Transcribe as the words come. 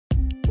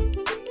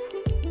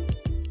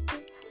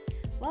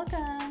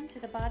Welcome to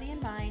the Body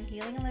and Mind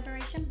Healing and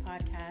Liberation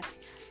podcast,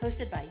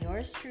 hosted by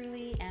yours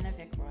truly, Anna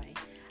Vickroy.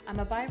 I'm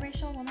a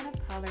biracial woman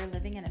of color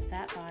living in a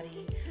fat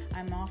body.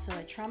 I'm also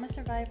a trauma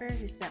survivor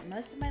who spent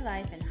most of my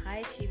life in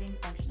high-achieving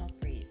functional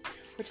freeze,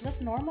 which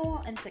looked normal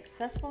and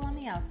successful on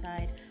the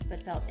outside,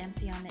 but felt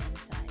empty on the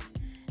inside.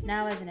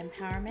 Now, as an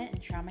empowerment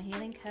and trauma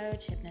healing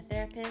coach,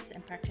 hypnotherapist,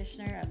 and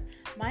practitioner of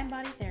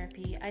mind-body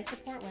therapy, I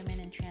support women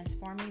in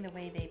transforming the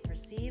way they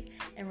perceive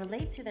and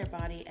relate to their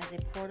body as a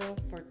portal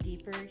for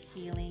deeper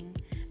healing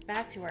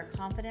back to our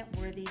confident,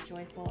 worthy,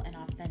 joyful, and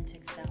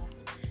authentic self.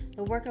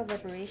 The work of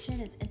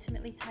liberation is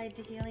intimately tied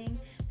to healing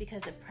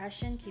because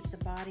oppression keeps the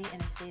body in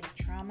a state of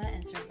trauma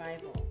and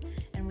survival,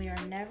 and we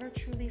are never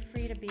truly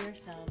free to be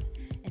ourselves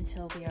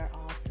until we are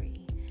all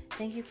free.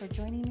 Thank you for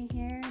joining me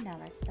here. Now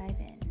let's dive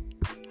in.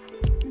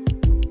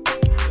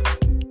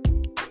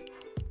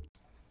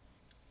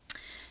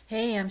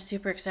 Hey, I'm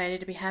super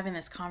excited to be having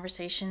this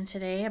conversation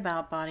today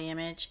about body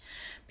image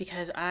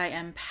because I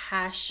am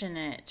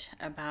passionate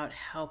about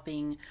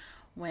helping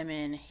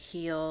women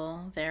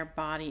heal their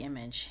body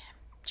image,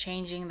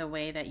 changing the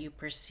way that you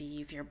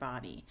perceive your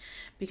body.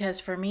 Because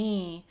for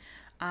me,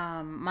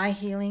 my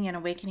healing and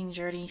awakening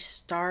journey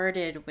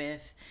started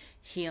with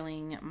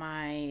healing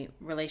my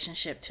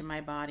relationship to my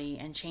body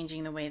and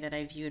changing the way that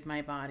I viewed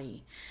my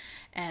body.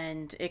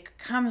 And it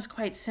comes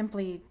quite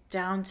simply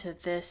down to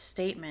this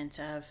statement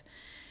of,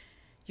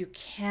 you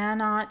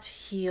cannot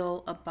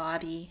heal a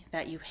body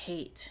that you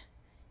hate.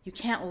 You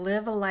can't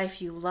live a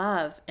life you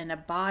love in a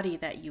body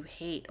that you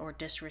hate or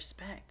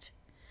disrespect.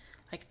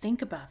 Like,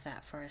 think about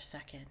that for a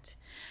second.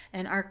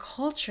 And our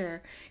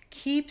culture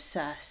keeps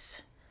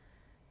us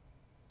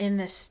in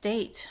this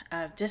state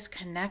of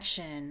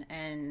disconnection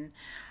and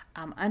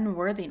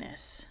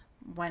unworthiness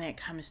when it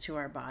comes to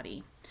our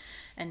body.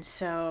 And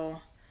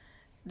so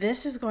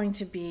this is going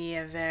to be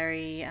a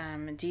very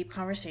deep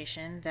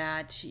conversation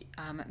that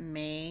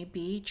may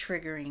be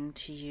triggering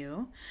to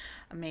you,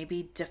 may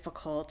be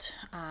difficult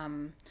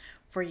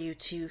for you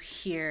to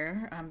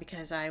hear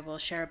because I will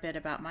share a bit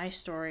about my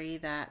story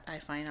that I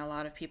find a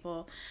lot of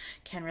people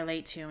can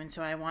relate to. And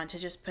so I want to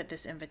just put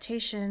this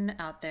invitation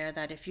out there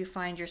that if you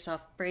find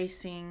yourself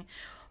bracing,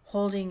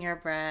 holding your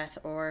breath,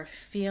 or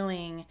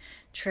feeling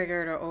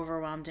triggered or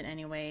overwhelmed in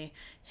any way,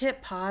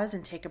 hit pause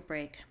and take a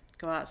break.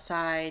 Go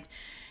outside,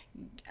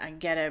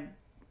 get a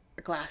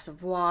glass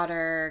of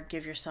water,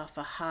 give yourself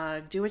a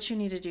hug, do what you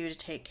need to do to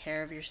take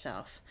care of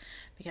yourself,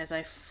 because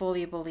I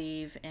fully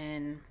believe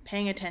in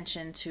paying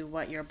attention to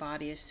what your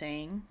body is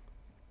saying,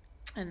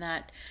 and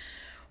that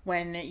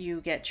when you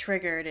get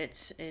triggered,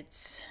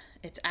 it's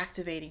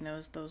activating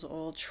those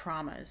old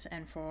traumas.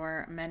 And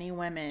for many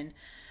women,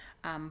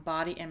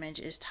 body image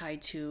is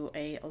tied to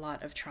a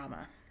lot of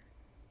trauma.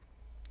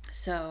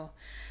 So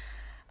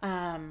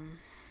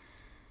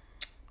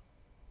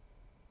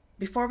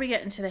before we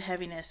get into the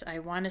heaviness, I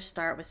want to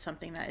start with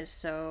something that is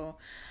so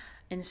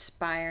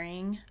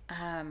inspiring.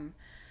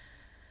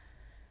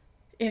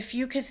 If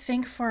you could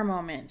think for a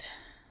moment,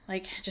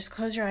 like just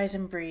close your eyes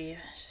and breathe,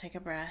 just take a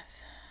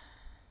breath.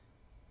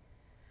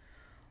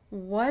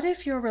 What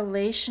if your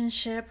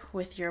relationship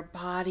with your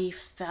body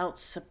felt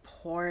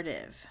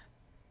supportive?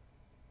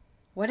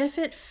 What if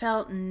it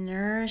felt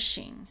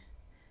nourishing?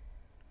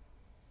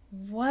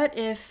 What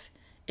if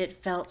it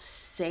felt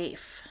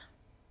safe?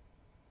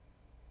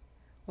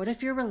 What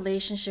if your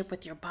relationship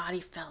with your body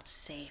felt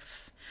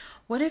safe?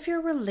 What if your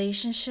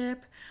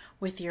relationship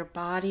with your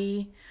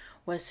body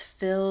was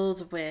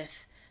filled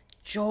with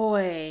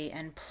joy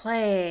and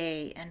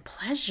play and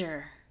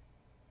pleasure?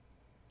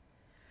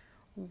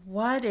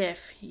 What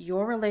if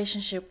your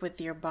relationship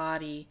with your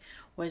body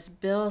was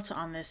built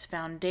on this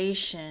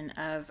foundation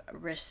of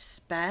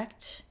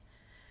respect,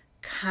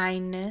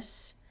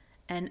 kindness,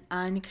 and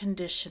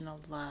unconditional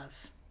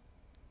love?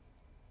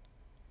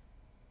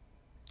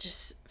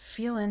 Just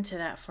feel into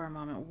that for a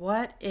moment.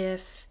 What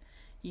if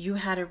you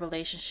had a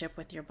relationship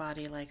with your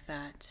body like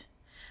that?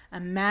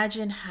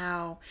 Imagine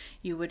how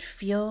you would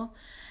feel,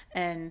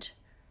 and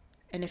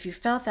if you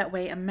felt that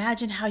way,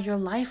 imagine how your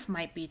life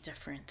might be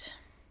different.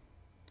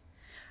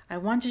 I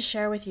want to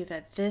share with you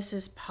that this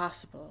is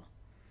possible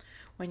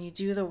when you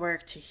do the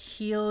work to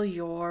heal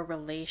your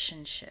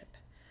relationship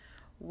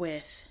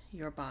with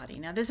your body.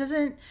 Now, this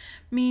doesn't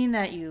mean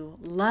that you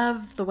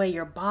love the way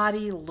your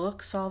body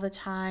looks all the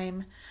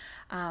time.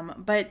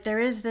 But there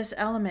is this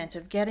element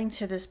of getting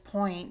to this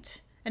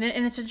point, and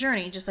it's a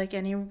journey, just like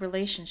any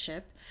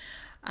relationship.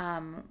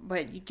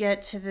 But you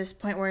get to this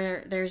point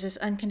where there's this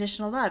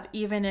unconditional love,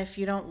 even if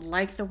you don't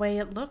like the way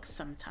it looks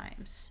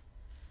sometimes.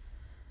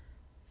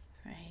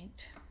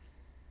 Right?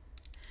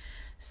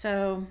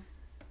 So,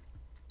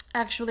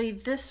 actually,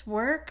 this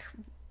work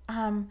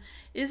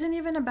isn't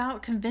even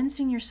about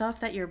convincing yourself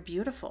that you're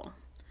beautiful.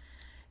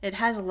 It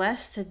has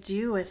less to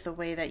do with the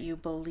way that you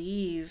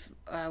believe,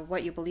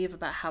 what you believe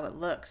about how it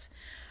looks,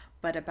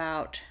 but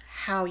about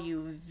how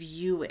you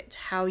view it,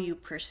 how you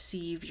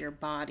perceive your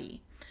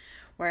body.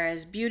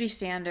 Whereas beauty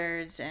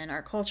standards and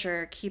our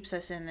culture keeps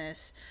us in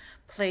this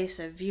place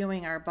of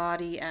viewing our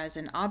body as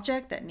an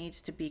object that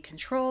needs to be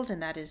controlled,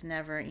 and that is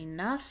never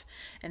enough,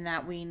 and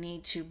that we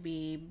need to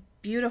be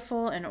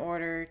beautiful in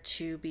order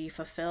to be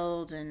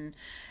fulfilled and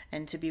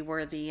to be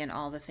worthy and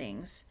all the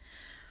things.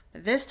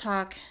 But this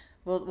talk,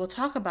 we'll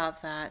talk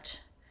about that.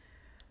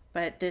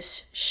 But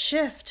this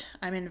shift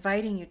I'm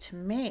inviting you to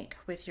make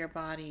with your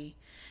body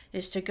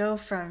is to go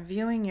from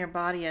viewing your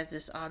body as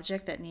this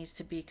object that needs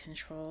to be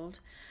controlled,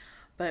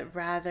 but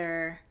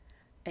rather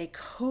a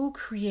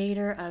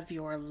co-creator of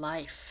your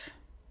life.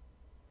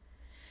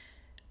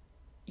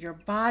 Your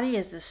body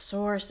is the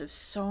source of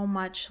so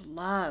much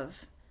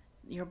love.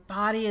 Your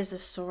body is the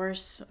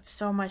source of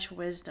so much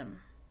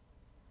wisdom.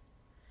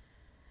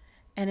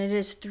 And it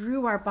is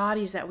through our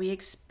bodies that we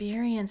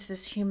experience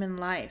this human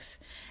life.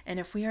 And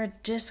if we are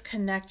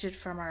disconnected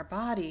from our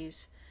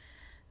bodies,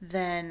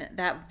 then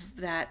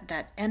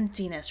that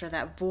emptiness or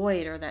that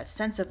void or that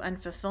sense of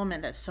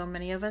unfulfillment that so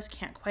many of us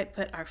can't quite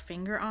put our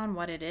finger on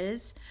what it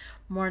is,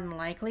 more than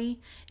likely,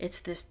 it's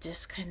this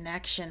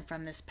disconnection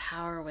from this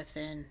power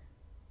within.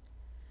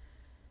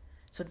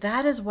 So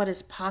that is what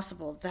is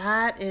possible.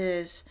 That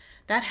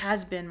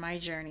has been my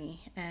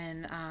journey,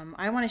 and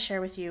I want to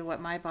share with you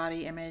what my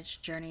body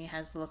image journey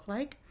has looked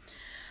like,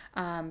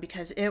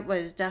 because it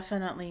was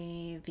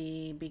definitely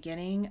the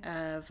beginning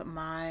of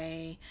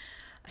my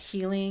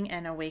healing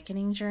and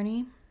awakening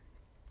journey.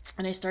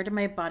 And I started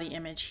my body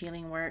image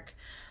healing work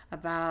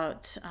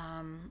about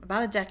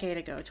a decade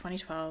ago,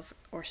 2012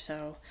 or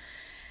so.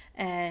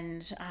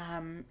 And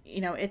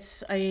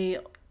it's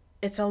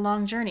a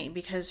long journey,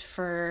 because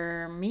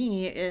for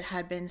me it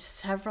had been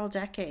several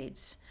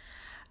decades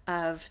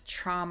of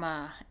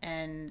trauma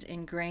and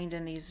ingrained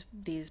in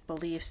these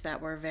beliefs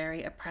that were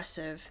very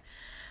oppressive,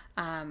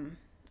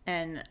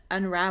 and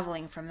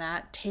unraveling from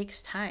that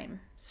takes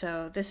time.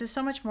 So this is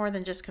so much more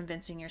than just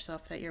convincing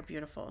yourself that you're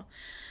beautiful.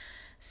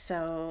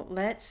 So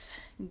let's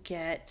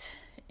get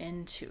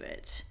into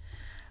it.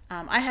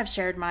 I have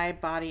shared my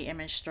body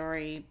image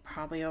story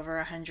probably over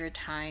 100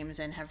 times,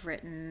 and have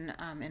written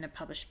in a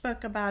published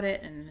book about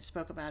it, and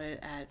spoke about it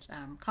at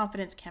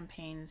confidence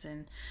campaigns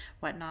and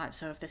whatnot.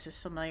 So if this is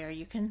familiar,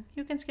 you can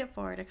skip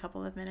forward a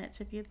couple of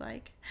minutes if you'd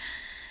like.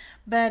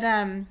 But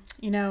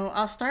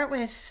I'll start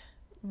with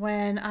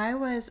when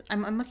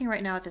I'm looking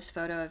right now at this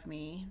photo of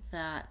me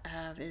that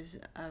is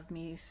of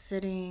me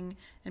sitting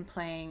and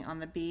playing on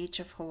the beach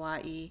of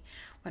Hawaii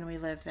when we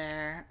lived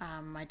there.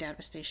 My dad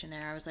was stationed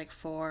there. I was like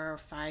 4 or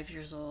 5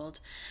 years old.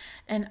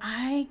 And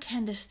I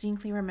can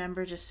distinctly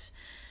remember just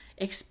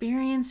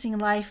experiencing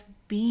life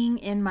being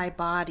in my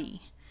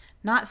body,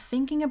 not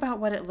thinking about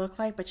what it looked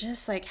like, but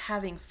just like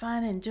having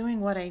fun and doing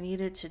what I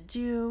needed to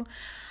do.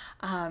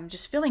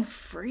 Just feeling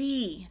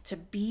free to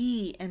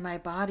be in my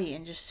body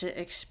and just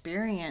to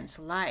experience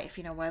life,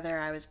 whether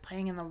I was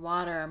playing in the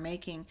water or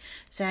making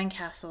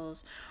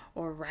sandcastles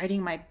or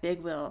riding my big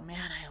wheel.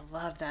 Man, I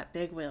love that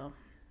big wheel.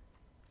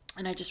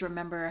 And I just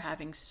remember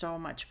having so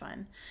much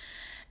fun.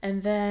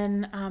 And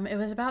then it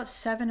was about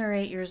 7 or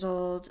 8 years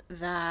old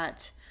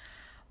that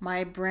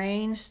my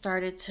brain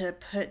started to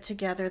put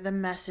together the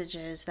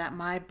messages that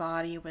my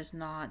body was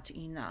not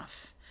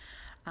enough.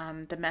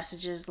 The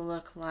messages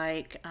look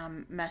like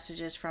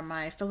messages from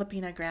my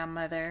Filipina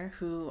grandmother,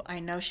 who I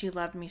know she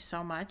loved me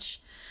so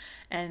much,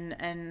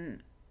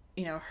 and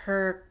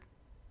her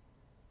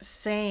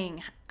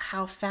saying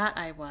how fat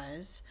I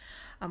was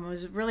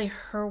really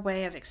her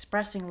way of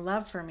expressing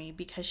love for me,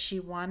 because she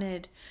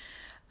wanted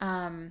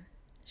to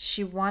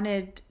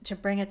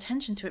bring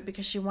attention to it,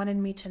 because she wanted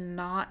me to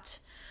not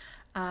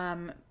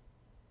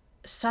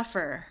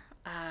suffer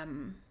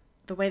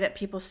the way that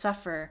people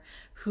suffer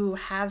who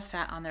have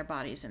fat on their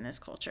bodies in this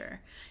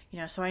culture.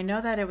 So I know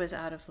that it was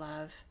out of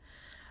love.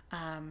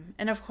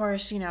 And of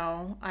course,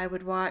 I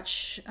would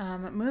watch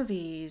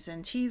movies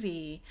and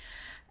TV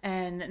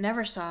and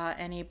never saw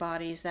any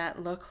bodies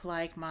that looked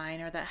like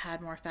mine or that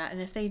had more fat.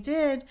 And if they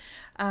did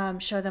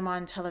show them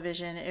on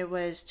television, it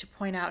was to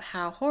point out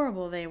how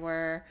horrible they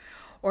were,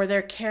 or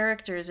their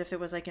characters, if it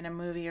was like in a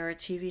movie or a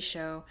TV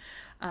show,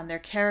 their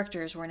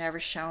characters were never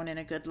shown in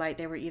a good light.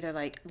 They were either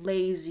like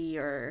lazy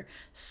or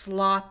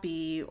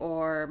sloppy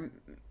or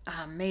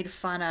made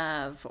fun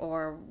of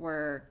or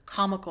were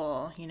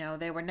comical.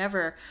 They were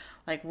never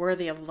like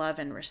worthy of love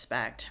and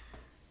respect.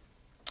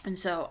 And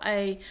so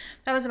that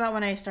was about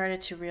when I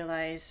started to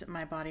realize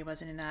my body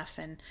wasn't enough.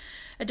 And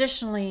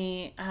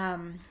additionally,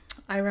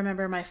 I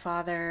remember my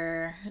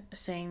father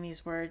saying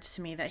these words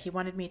to me, that he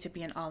wanted me to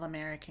be an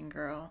all-American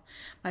girl.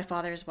 My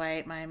father's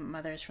white, my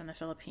mother's from the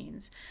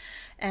Philippines.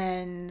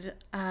 And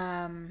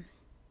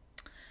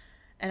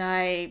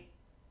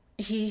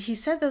he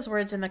said those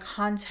words in the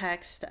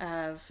context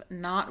of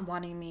not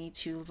wanting me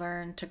to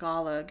learn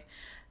Tagalog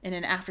in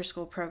an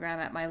after-school program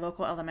at my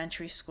local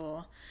elementary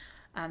school.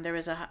 There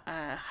was a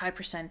high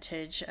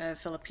percentage of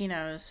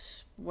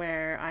Filipinos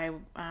where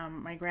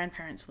my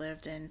grandparents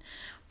lived in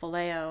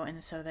Vallejo,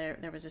 and so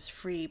there was this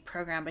free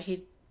program, but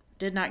he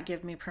did not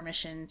give me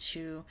permission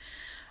to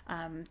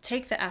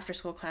take the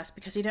after-school class,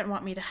 because he didn't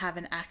want me to have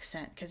an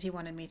accent, because he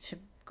wanted me to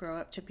grow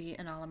up to be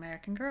an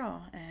all-American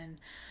girl. And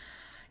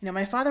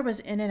my father was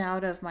in and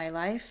out of my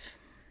life.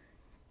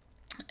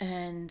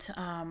 And,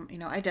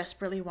 I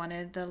desperately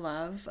wanted the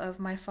love of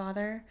my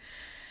father.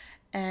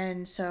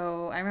 And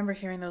so I remember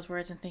hearing those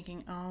words and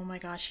thinking, oh my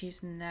gosh,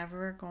 he's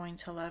never going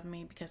to love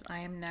me because I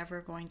am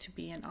never going to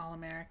be an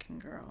all-American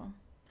girl.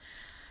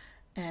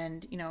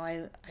 And,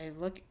 I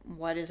look,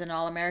 what is an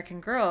all-American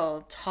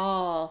girl?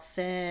 Tall,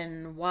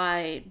 thin,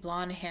 white,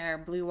 blonde hair,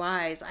 blue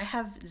eyes. I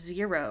have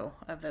zero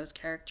of those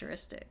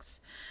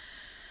characteristics.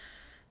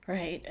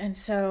 Right. And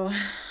so,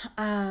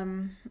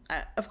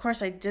 of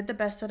course, I did the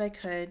best that I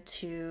could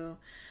to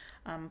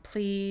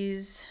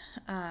please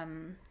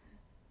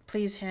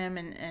please him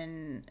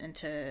and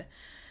to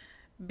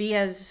be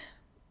as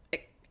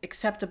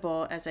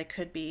acceptable as I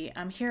could be.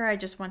 Here I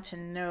just want to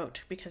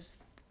note, because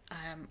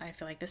I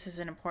feel like this is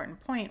an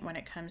important point when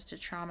it comes to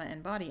trauma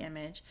and body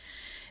image,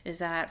 is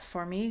that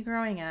for me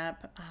growing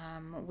up,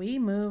 we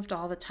moved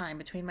all the time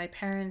between my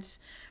parents'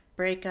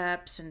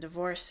 breakups and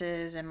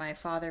divorces and my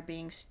father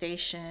being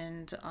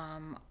stationed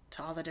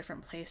to all the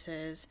different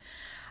places.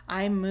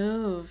 I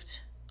moved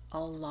a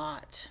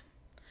lot.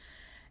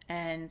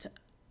 And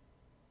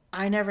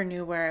I never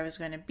knew where I was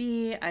going to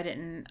be. I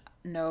didn't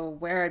know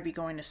where I'd be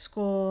going to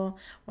school.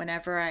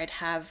 Whenever I'd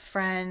have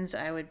friends,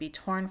 I would be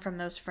torn from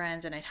those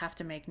friends and I'd have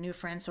to make new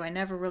friends. So I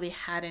never really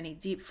had any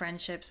deep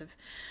friendships of,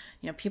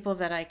 people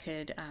that I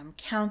could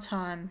count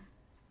on.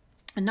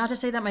 And not to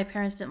say that my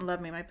parents didn't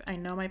love me. I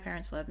know my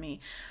parents loved me.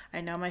 I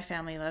know my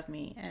family loved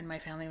me, and my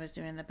family was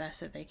doing the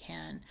best that they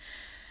can.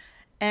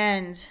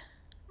 And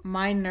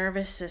my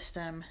nervous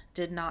system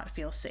did not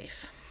feel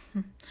safe.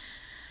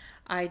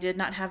 I did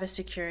not have a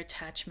secure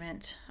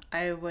attachment.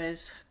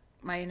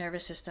 My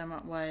nervous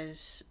system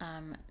was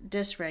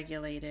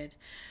dysregulated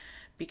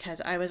because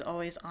I was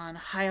always on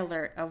high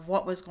alert of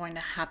what was going to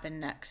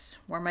happen next.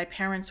 Were my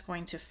parents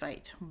going to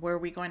fight? Were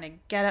we going to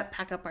get up,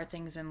 pack up our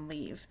things, and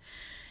leave?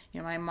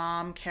 My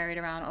mom carried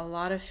around a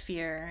lot of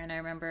fear, and I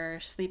remember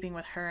sleeping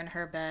with her in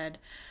her bed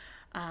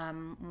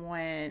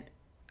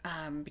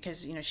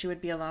because she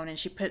would be alone, and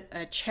she put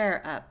a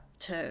chair up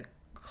to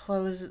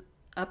close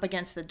up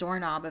against the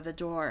doorknob of the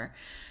door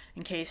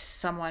in case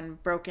someone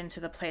broke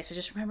into the place. I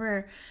just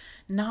remember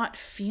not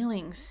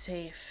feeling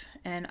safe.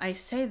 And I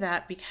say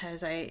that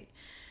because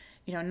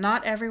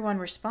not everyone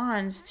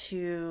responds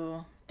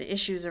to the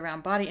issues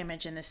around body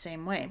image in the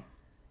same way.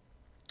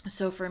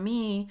 So for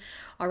me,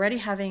 already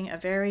having a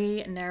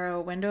very narrow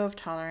window of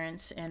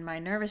tolerance in my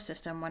nervous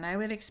system, when I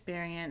would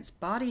experience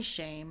body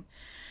shame,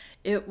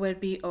 it would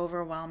be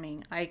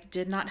overwhelming. I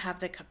did not have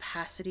the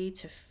capacity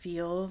to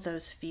feel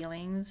those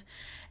feelings,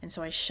 and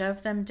so I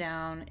shoved them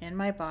down in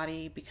my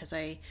body because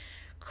I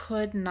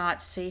could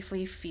not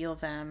safely feel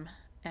them.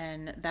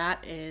 And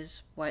that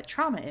is what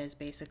trauma is,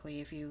 basically.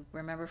 If you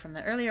remember from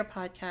the earlier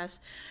podcast,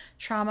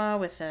 trauma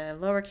with a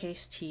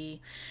lowercase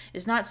t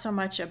is not so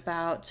much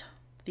about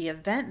the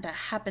event that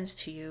happens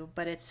to you,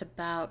 but it's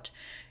about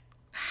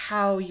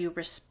how you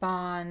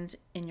respond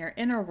in your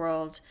inner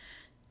world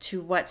to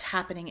what's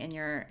happening in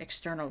your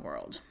external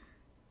world.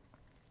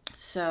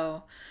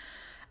 So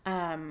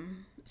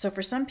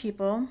for some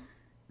people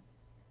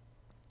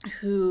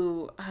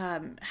who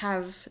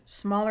have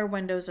smaller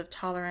windows of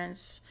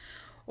tolerance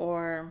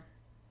or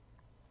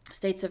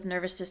states of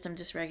nervous system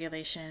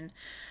dysregulation,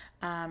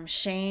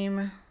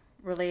 shame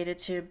related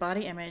to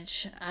body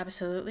image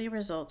absolutely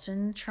results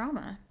in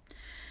trauma.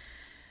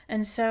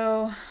 And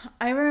so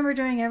I remember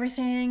doing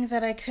everything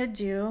that I could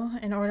do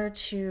in order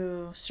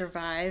to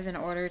survive, in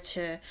order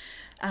to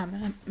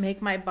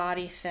make my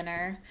body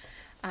thinner.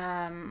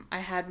 I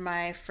had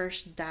my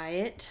first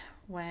diet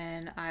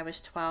when I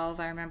was 12.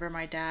 I remember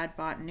my dad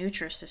bought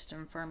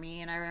Nutrisystem for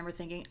me, and I remember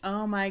thinking,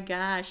 oh my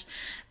gosh,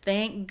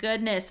 thank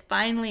goodness,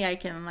 finally I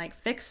can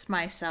fix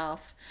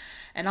myself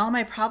and all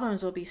my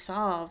problems will be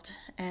solved.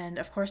 And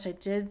of course I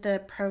did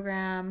the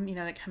program,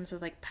 that comes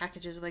with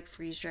packages of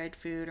freeze-dried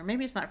food, or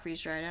maybe it's not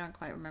freeze-dried, I don't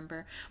quite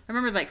remember. I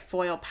remember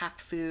foil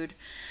packed food.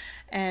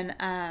 And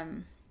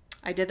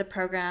I did the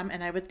program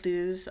and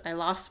I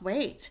lost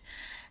weight.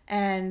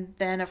 And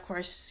then of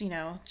course,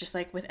 just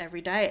like with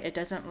every diet, it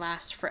doesn't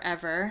last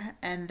forever.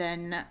 And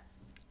then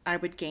I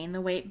would gain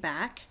the weight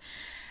back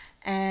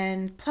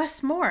and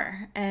plus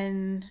more.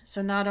 And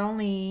so not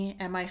only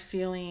am I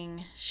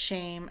feeling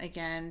shame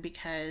again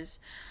because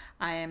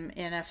I am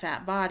in a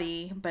fat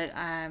body, but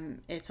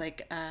it's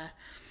like a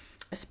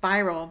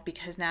spiral,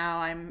 because now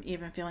I'm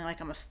even feeling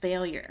like I'm a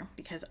failure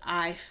because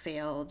I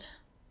failed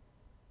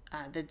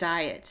the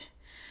diet,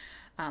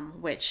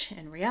 which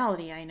in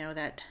reality I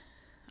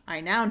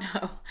now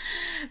know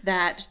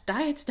that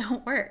diets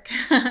don't work.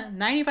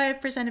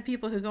 95% of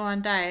people who go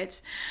on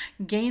diets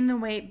gain the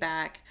weight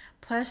back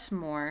plus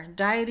more.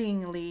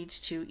 Dieting leads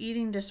to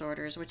eating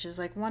disorders, which is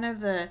one of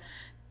the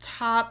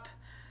top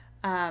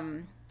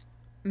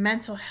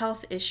mental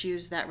health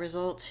issues that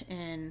result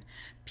in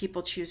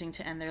people choosing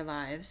to end their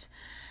lives.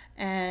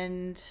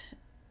 And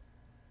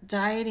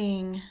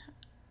dieting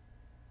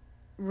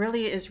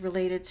really is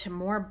related to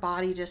more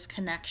body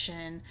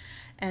disconnection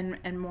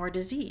and more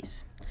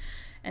disease.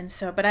 And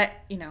so, but I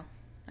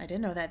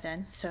didn't know that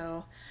then.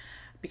 So,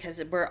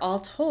 because we're all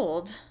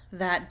told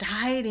that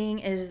dieting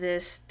is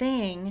this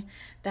thing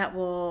that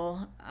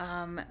will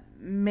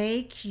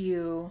make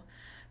you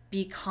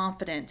be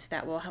confident,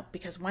 that will help,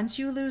 because once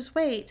you lose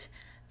weight,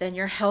 then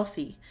you're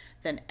healthy,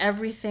 then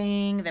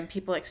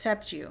people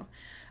accept you.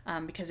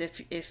 Because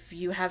if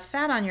you have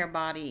fat on your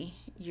body,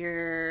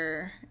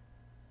 you're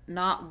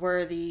not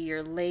worthy,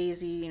 you're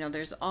lazy.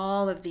 There's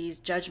all of these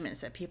judgments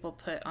that people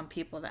put on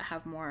people that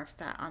have more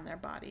fat on their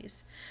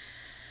bodies.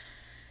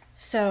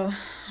 So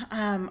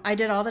I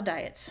did all the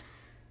diets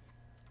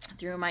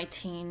through my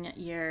teen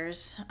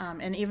years,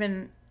 and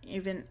even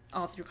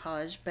all through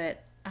college.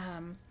 But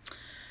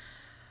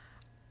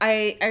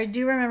I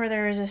do remember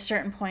there was a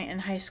certain point in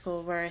high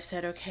school where I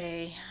said,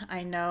 okay,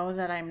 I know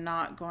that I'm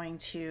not going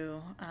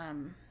to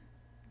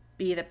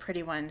be the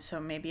pretty one, so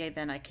maybe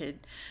then I could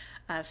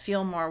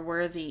feel more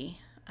worthy,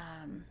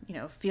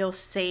 feel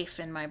safe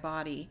in my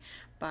body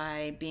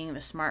by being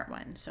the smart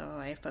one. So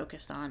I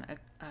focused on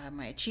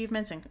my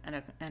achievements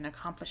and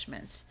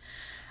accomplishments.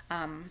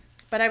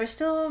 But I was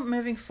still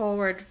moving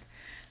forward.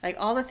 Like,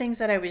 all the things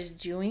that I was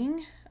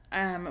doing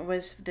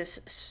was this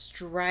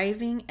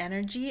striving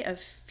energy of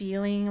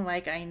feeling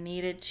like I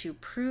needed to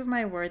prove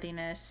my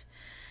worthiness.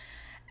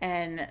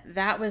 And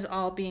that was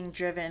all being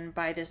driven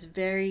by this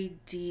very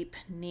deep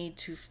need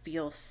to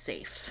feel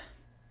safe.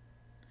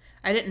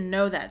 I didn't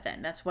know that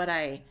then. That's what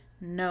I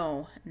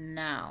know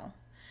now.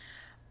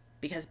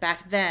 Because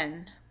back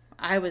then,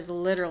 I was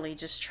literally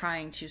just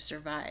trying to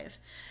survive.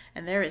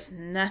 And there is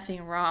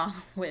nothing wrong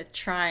with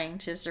trying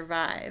to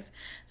survive.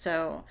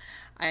 So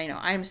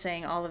I'm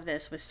saying all of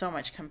this with so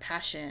much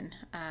compassion,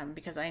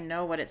 because I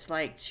know what it's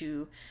like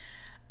to,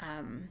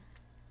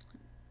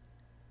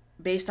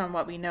 based on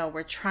what we know,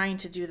 we're trying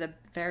to do the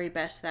very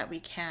best that we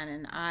can.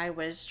 And I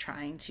was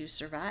trying to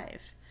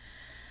survive.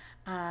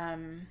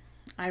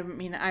 I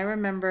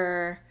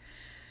remember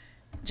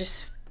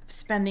just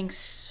spending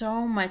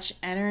so much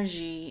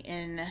energy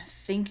in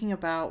thinking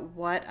about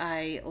what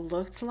I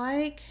looked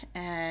like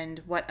and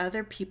what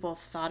other people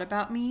thought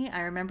about me.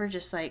 I remember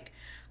just like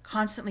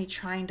constantly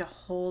trying to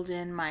hold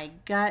in my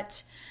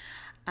gut,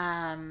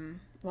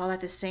 while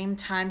at the same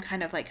time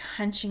kind of like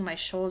hunching my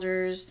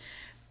shoulders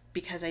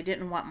because I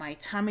didn't want my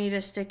tummy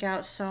to stick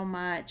out so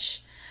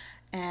much.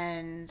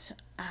 And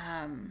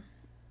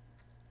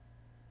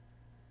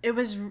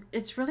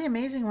it's really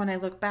amazing when I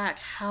look back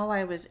how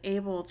I was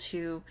able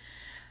to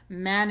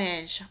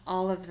manage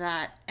all of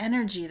that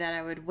energy that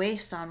I would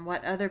waste on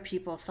what other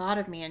people thought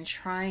of me and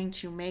trying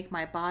to make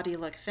my body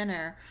look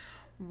thinner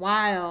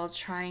while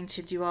trying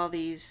to do all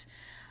these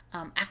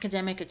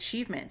academic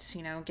achievements,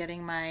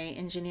 getting my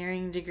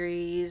engineering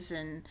degrees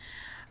and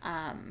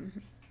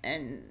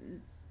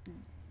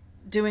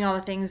doing all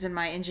the things in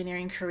my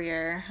engineering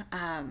career.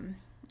 I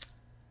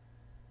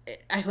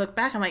look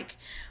back, I'm like,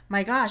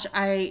 my gosh,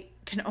 I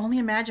can only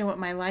imagine what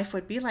my life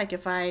would be like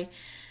if I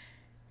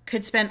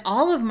could spend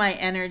all of my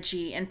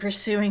energy in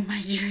pursuing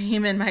my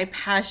dream and my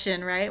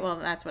passion, right? Well,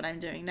 that's what I'm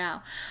doing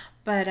now.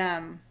 But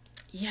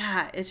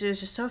yeah, it's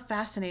just so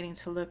fascinating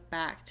to look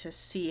back to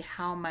see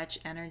how much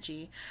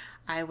energy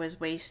I was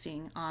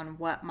wasting on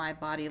what my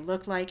body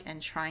looked like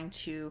and trying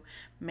to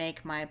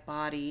make my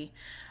body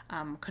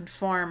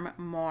conform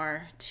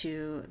more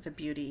to the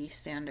beauty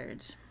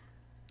standards.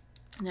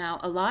 Now,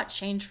 a lot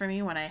changed for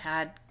me when I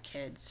had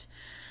kids.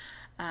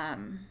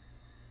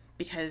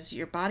 Because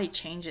your body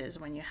changes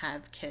when you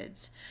have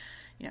kids.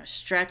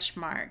 Stretch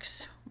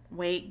marks,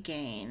 weight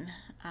gain.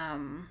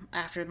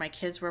 After my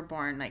kids were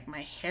born, like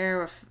my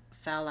hair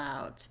fell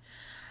out.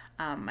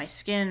 My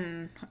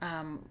skin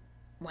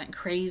went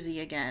crazy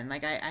again.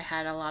 Like I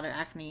had a lot of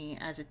acne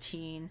as a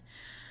teen.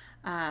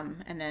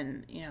 And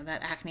then,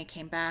 that acne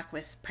came back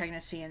with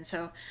pregnancy. And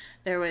so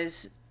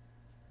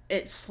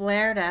it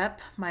flared up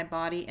my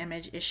body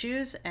image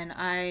issues. And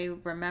I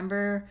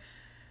remember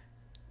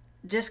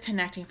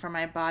disconnecting from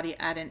my body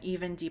at an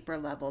even deeper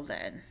level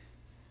then.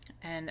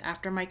 And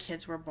after my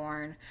kids were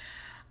born,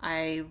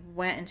 I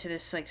went into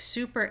this like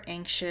super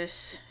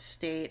anxious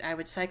state. I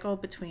would cycle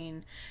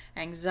between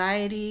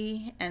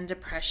anxiety and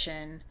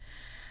depression,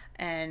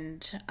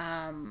 and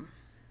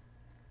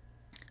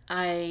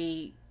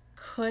I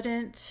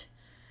couldn't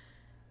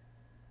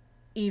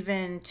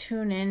even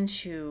tune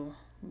into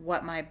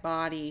what my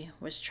body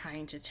was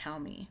trying to tell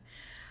me.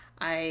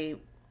 I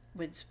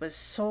was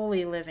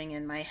solely living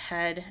in my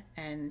head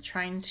and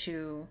trying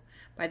to,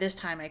 by this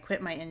time I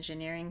quit my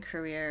engineering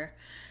career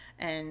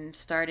and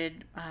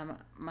started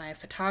my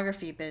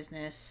photography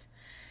business,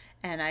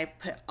 and I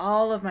put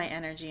all of my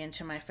energy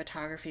into my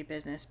photography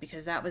business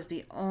because that was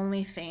the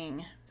only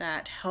thing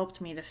that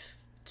helped me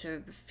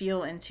to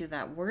feel into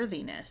that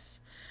worthiness.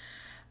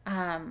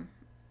 And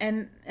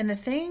the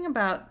thing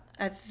about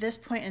at this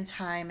point in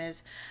time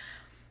is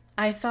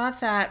I thought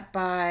that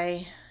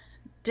by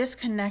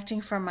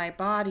disconnecting from my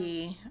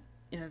body,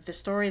 the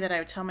story that I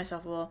would tell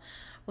myself, well,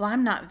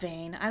 I'm not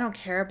vain. I don't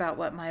care about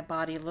what my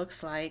body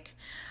looks like.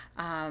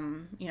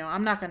 I'm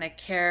not going to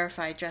care if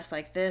I dress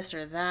like this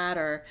or that,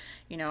 or,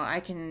 I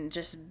can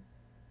just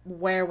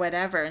wear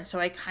whatever. And so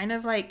I kind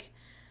of like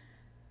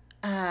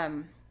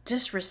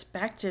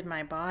disrespected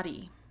my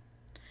body.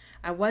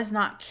 I was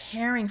not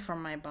caring for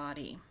my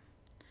body.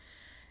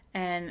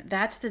 And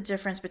that's the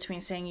difference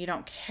between saying you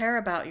don't care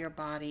about your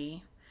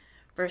body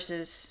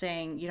versus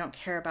saying you don't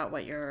care about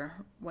what your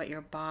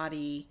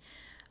body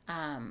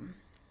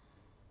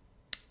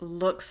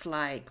looks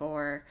like,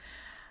 or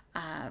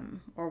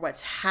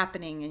what's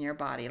happening in your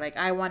body. Like,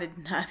 I wanted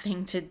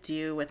nothing to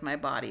do with my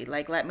body.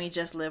 Like, let me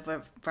just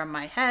live from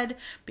my head,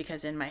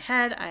 because in my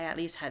head I at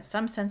least had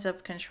some sense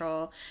of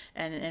control,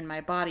 and in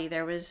my body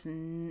there was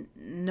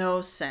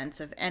no sense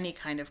of any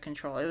kind of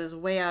control. It was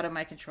way out of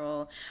my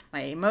control.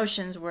 My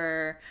emotions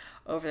were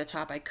over the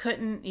top. I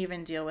couldn't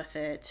even deal with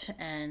it,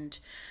 and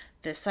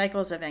the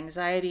cycles of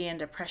anxiety and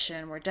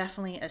depression were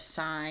definitely a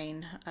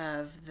sign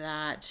of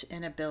that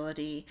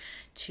inability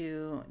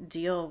to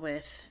deal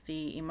with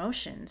the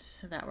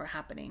emotions that were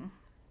happening.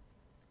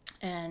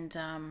 And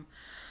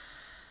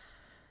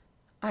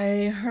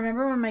I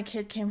remember when my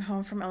kid came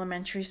home from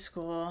elementary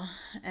school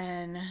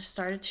and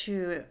started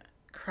to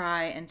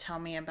cry and tell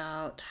me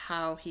about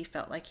how he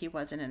felt like he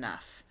wasn't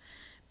enough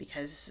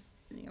because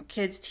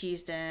kids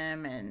teased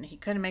him and he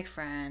couldn't make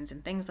friends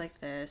and things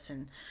like this.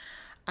 And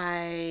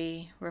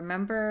I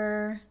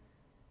remember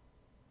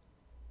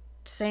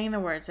saying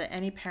the words that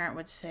any parent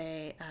would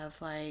say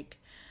of like,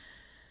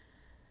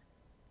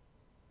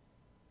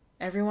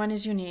 everyone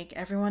is unique,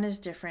 everyone is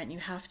different, you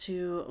have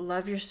to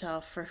love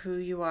yourself for who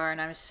you are.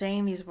 And I was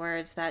saying these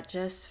words that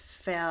just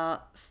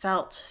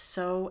felt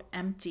so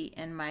empty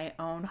in my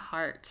own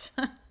heart.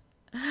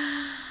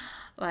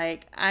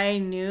 Like, I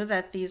knew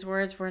that these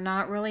words were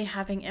not really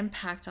having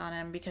impact on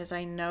him, because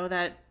I know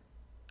that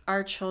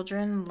our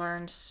children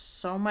learn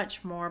so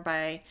much more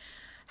by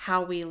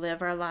how we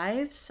live our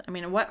lives. I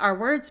mean, what our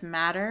words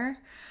matter,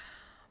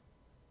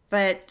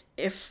 but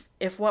if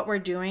what we're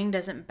doing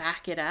doesn't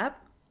back it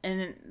up,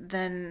 and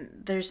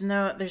then there's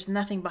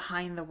nothing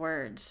behind the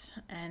words.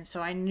 And so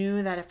I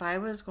knew that if I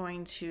was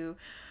going to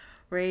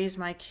raise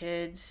my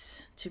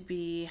kids to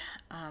be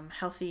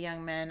healthy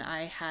young men,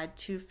 I had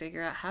to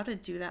figure out how to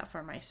do that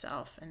for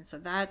myself. And so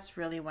that's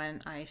really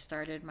when I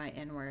started my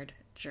inward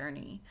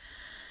journey.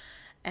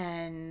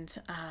 And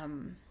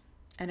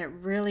it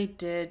really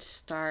did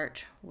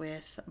start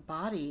with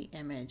body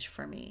image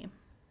for me,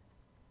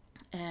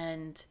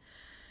 and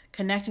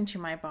connecting to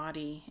my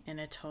body in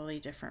a totally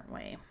different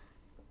way.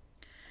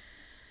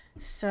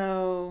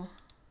 So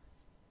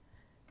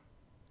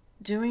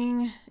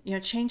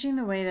changing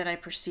the way that I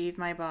perceive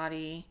my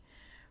body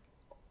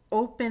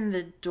opened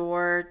the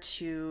door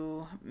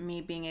to me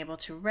being able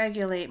to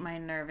regulate my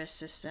nervous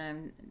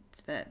system,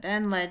 that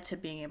then led to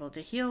being able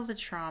to heal the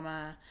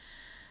trauma,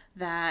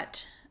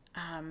 that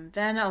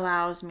then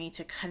allows me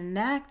to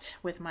connect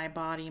with my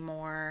body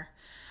more,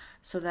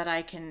 so that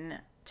I can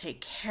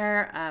take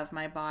care of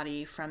my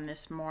body from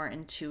this more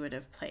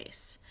intuitive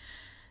place.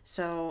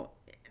 So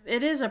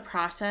it is a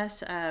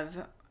process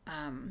of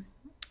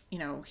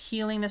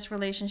healing this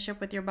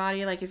relationship with your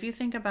body. Like, if you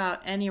think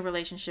about any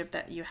relationship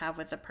that you have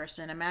with a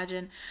person,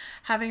 imagine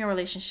having a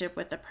relationship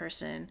with a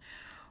person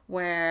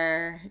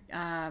where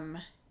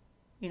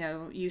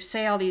you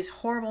say all these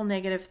horrible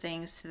negative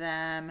things to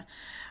them,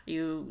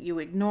 you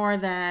ignore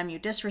them, you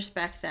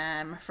disrespect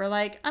them for,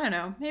 like, I don't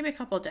know, maybe a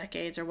couple of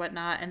decades or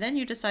whatnot, and then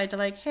you decide to,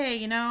 like,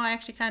 hey, I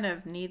actually kind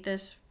of need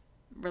this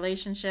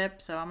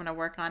relationship, so I'm going to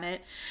work on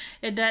it.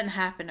 It doesn't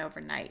happen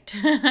overnight.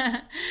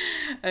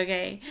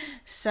 Okay,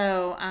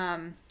 so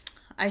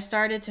I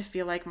started to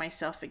feel like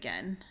myself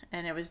again,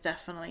 and it was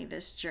definitely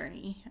this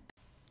journey.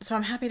 So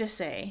I'm happy to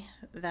say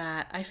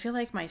that I feel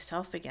like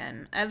myself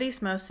again, at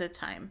least most of the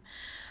time.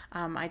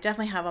 I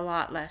definitely have a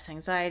lot less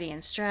anxiety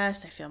and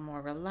stress. I feel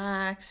more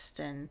relaxed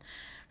and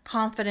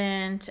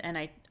confident,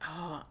 and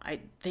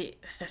the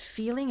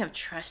feeling of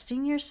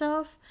trusting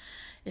yourself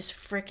is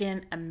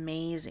freaking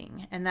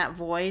amazing. And that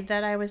void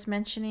that I was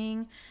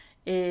mentioning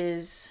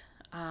is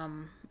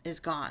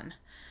gone.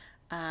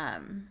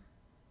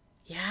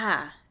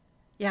 Yeah.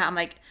 I'm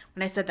like,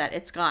 when I said that,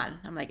 it's gone,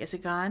 I'm like, is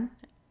it gone?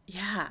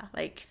 Yeah,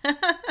 like,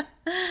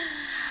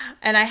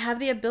 and I have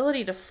the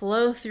ability to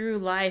flow through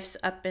life's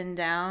up and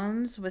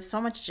downs with so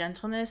much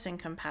gentleness and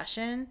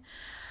compassion.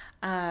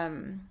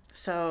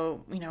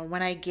 So,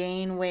 when I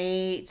gain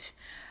weight,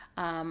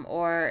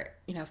 or,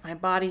 if my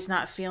body's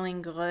not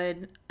feeling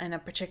good in a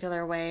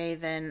particular way,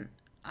 then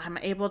I'm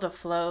able to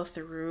flow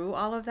through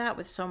all of that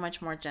with so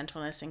much more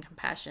gentleness and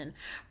compassion,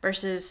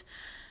 versus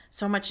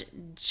so much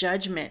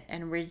judgment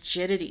and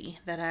rigidity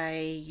that I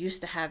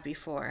used to have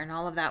before. And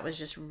all of that was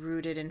just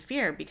rooted in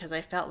fear, because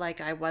I felt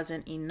like I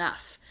wasn't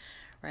enough,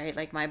 right?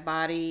 Like, my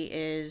body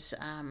is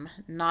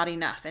not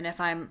enough. And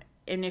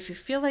if you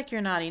feel like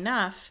you're not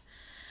enough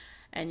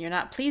and you're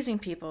not pleasing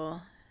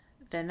people,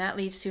 then that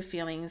leads to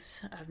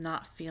feelings of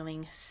not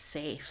feeling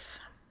safe.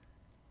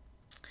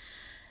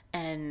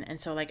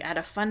 And so, like, at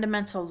a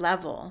fundamental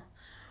level,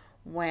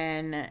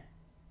 when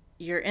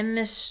you're in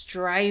this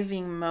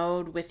striving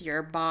mode with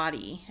your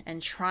body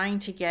and trying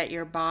to get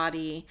your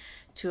body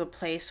to a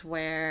place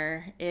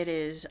where it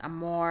is a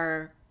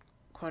more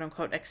quote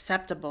unquote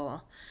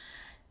acceptable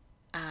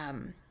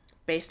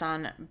based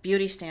on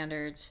beauty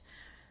standards,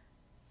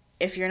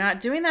 if you're not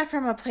doing that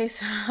from a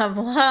place of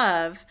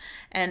love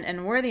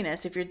and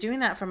worthiness, if you're doing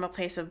that from a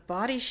place of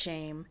body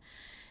shame,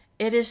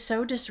 it is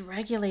so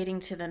dysregulating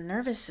to the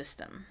nervous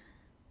system.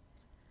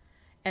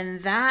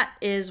 And that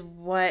is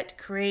what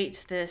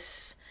creates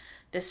this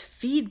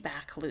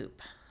feedback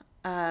loop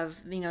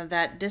of,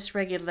 that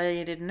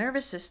dysregulated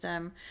nervous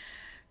system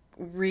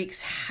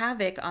wreaks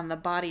havoc on the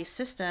body's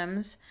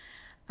systems,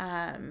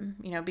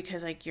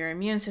 because like your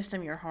immune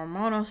system, your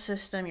hormonal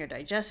system, your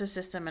digestive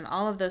system, and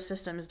all of those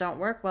systems don't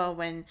work well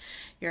when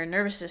your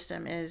nervous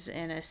system is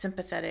in a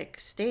sympathetic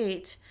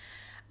state.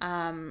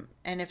 And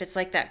if it's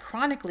like that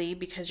chronically,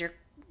 because you're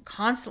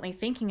constantly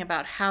thinking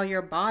about how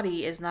your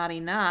body is not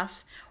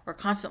enough, or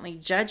constantly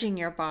judging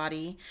your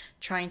body,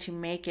 trying to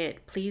make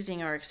it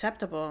pleasing or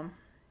acceptable,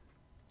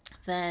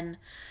 then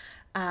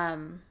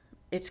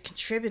it's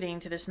contributing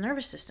to this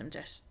nervous system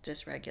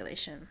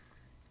dysregulation.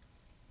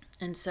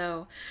 And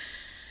so,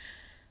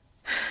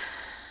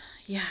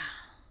 yeah.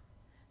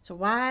 So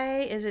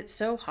why is it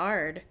so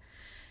hard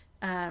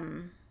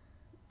to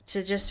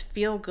just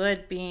feel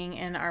good being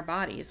in our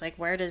bodies? Like,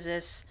 where does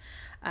this,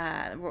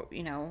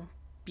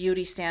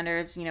 beauty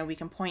standards, we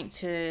can point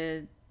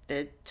to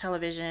the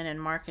television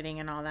and marketing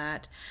and all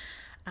that.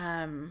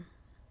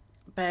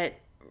 But,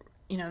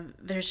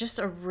 there's just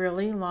a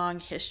really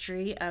long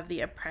history of the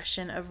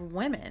oppression of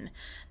women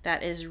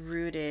that is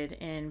rooted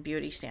in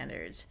beauty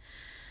standards.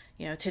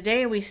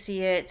 Today we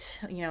see it,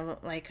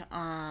 like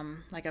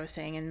I was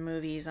saying, in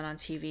movies and on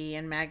TV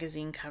and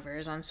magazine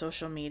covers, on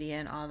social media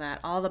and all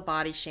that, all the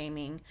body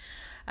shaming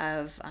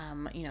of,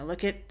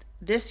 look at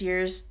this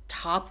year's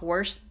top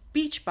worst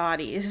beach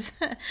bodies,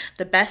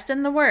 the best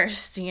and the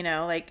worst,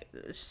 like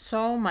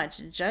so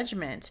much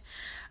judgment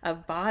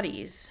of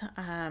bodies.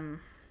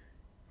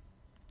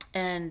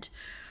 And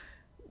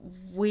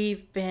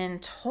we've been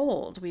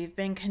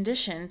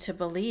conditioned to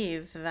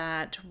believe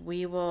that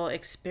we will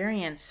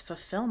experience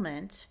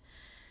fulfillment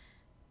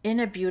in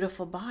a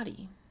beautiful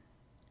body.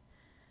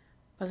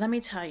 But let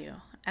me tell you,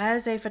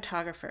 as a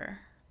photographer,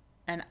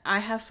 and I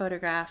have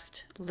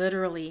photographed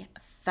literally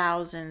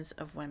thousands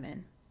of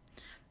women,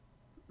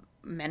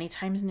 many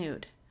times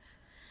nude,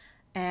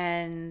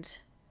 and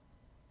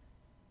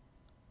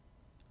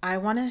I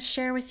want to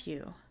share with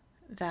you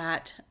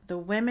that the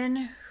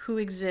women who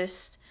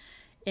exist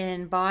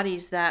in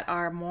bodies that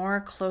are more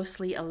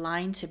closely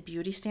aligned to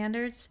beauty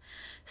standards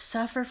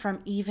suffer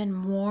from even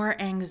more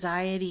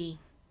anxiety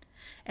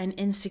and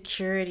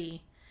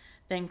insecurity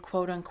than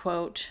quote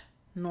unquote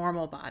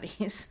normal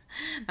bodies.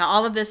 Now,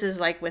 all of this is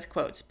like with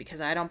quotes,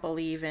 because I don't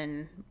believe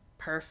in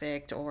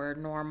perfect or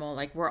normal.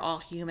 Like, we're all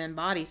human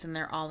bodies and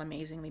they're all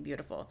amazingly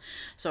beautiful.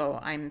 So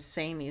I'm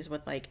saying these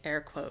with like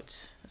air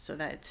quotes so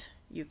that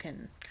you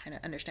can kind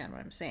of understand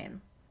what I'm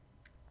saying.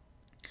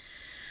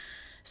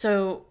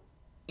 So,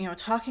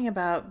 talking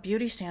about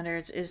beauty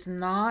standards is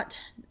not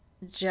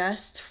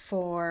just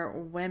for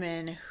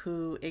women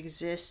who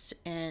exist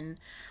in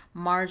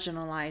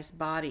marginalized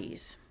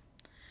bodies.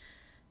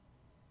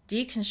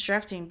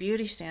 Deconstructing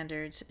beauty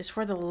standards is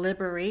for the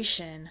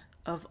liberation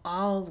of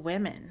all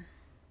women.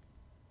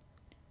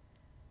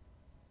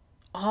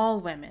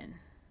 All women.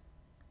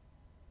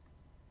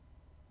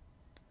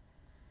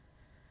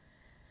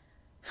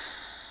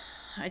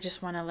 I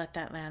just want to let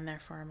that land there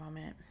for a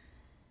moment.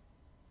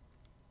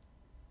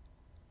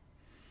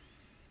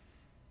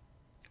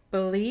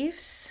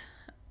 Beliefs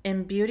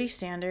in beauty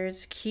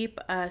standards keep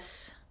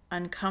us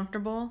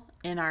uncomfortable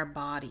in our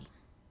body.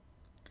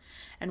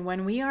 And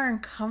when we are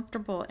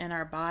uncomfortable in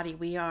our body,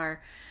 we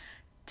are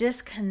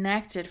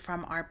disconnected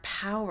from our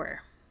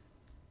power.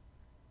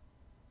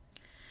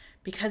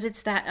 Because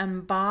it's that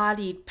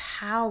embodied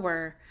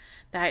power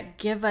that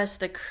give us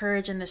the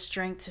courage and the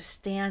strength to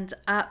stand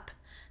up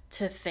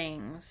to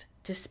things,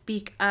 to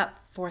speak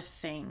up for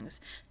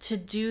things, to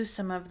do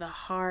some of the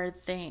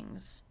hard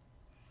things.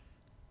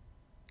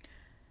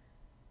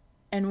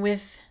 And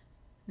with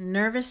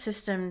nervous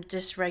system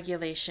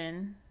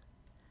dysregulation,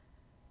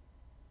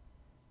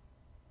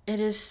 it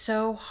is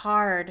so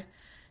hard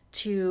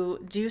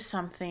to do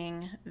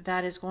something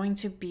that is going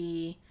to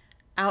be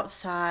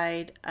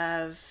outside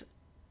of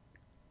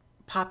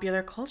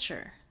popular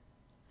culture.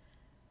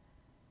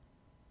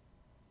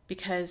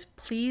 Because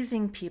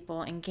pleasing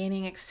people and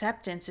gaining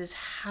acceptance is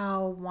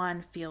how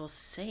one feels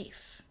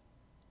safe.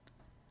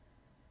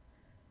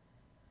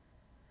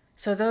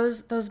 So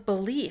those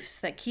beliefs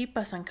that keep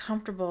us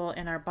uncomfortable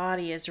in our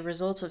body is a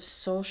result of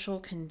social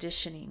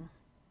conditioning.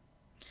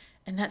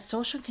 And that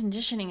social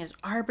conditioning is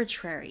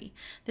arbitrary.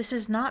 This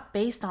is not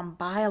based on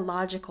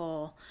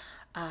biological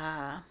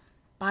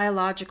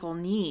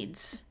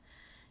needs.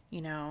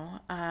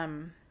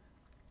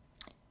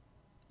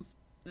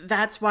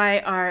 That's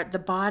why the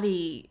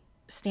body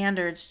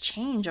standards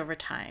change over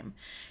time.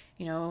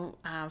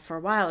 For a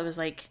while it was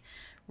like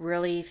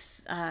really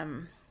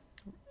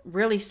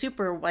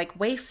super like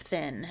waif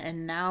thin,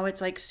 and now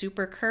it's like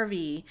super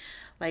curvy,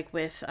 like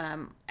with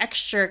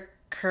extra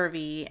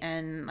curvy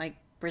and like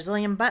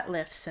Brazilian butt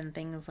lifts and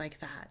things like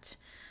that.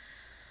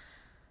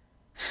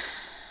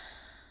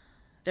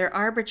 They're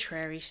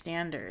arbitrary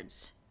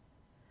standards.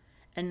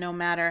 And no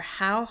matter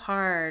how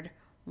hard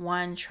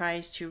one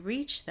tries to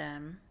reach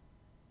them,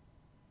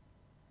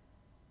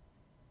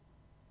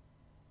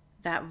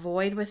 that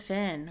void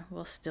within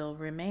will still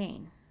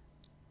remain.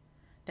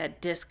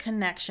 That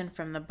disconnection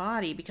from the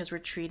body, because we're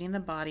treating the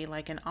body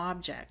like an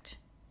object,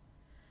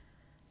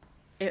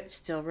 it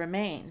still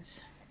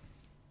remains.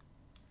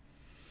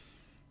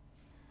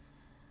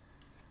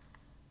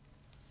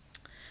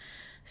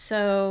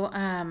 So,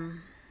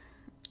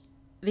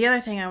 the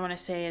other thing I want to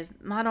say is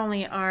not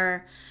only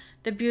are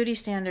the beauty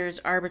standards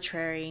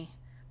arbitrary,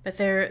 but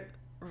they're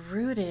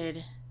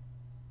rooted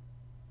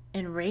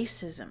in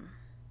racism.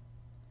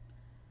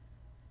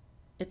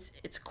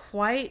 It's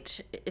quite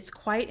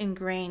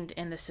ingrained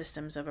in the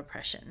systems of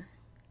oppression.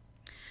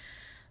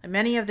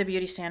 Many of the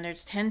beauty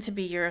standards tend to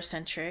be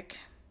Eurocentric,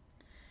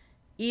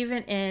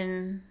 even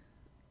in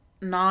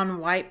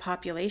non-white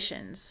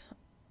populations,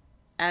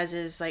 as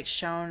is like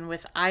shown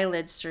with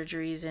eyelid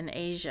surgeries in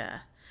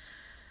Asia,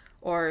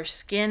 or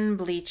skin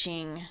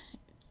bleaching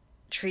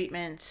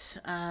treatments,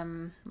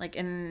 like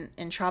in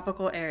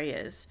tropical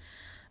areas.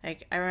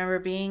 Like, I remember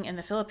being in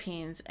the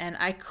Philippines and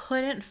I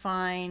couldn't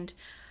find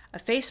a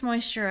face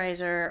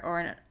moisturizer or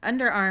an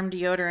underarm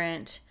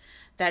deodorant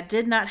that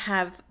did not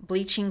have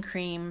bleaching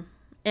cream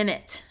in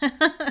it.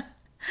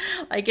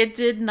 Like, it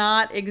did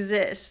not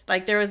exist.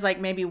 Like, there was like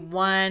maybe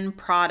one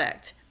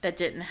product that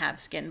didn't have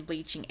skin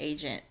bleaching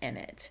agent in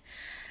it.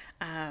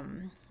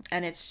 And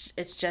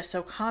it's just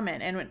so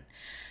common. And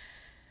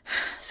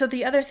so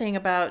the other thing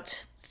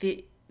about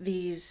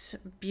these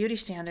beauty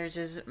standards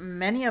is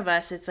many of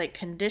us, it's like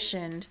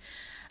conditioned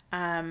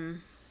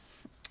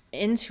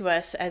into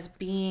us as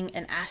being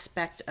an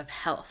aspect of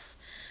health.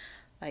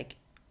 Like,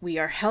 we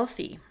are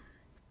healthy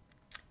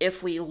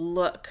if we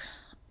look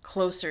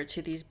closer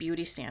to these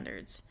beauty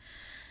standards.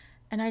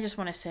 And I just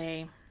want to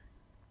say,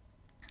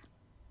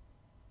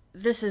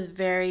 this is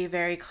very,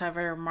 very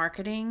clever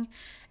marketing,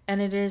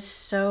 and it is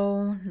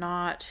so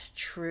not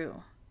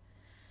true.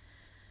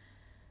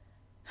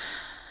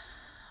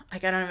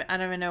 Like, I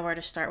don't even know where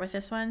to start with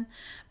this one,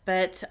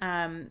 but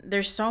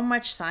there's so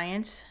much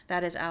science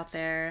that is out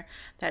there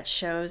that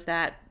shows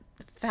that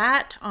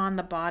fat on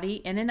the body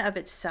in and of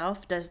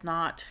itself does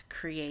not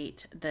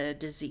create the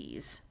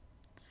disease.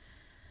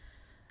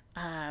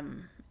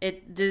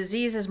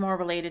 Disease is more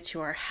related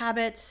to our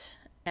habits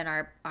and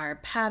our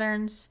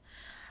patterns,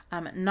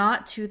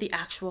 not to the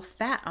actual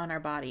fat on our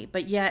body.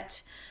 But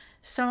yet,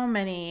 so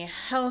many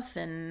health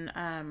and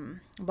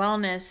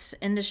wellness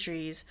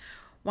industries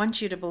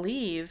want you to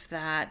believe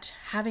that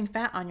having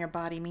fat on your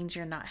body means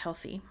you're not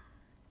healthy.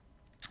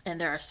 And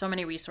there are so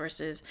many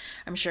resources.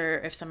 I'm sure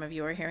if some of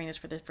you are hearing this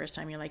for the first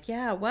time, you're like,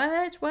 yeah,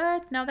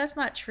 what? No, that's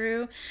not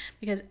true.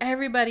 Because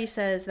everybody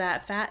says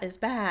that fat is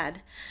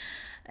bad.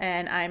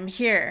 And I'm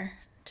here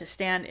to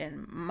stand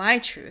in my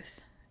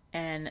truth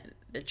and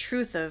the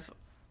truth of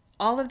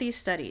all of these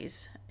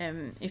studies.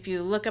 And if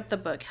you look up the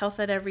book, Health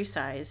at Every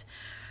Size,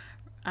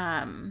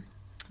 there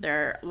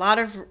are a lot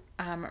of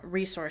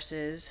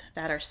resources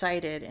that are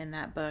cited in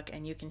that book,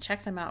 and you can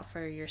check them out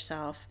for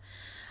yourself,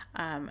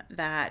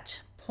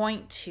 that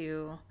point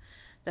to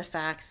the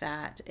fact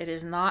that it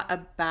is not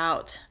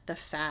about the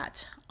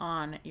fat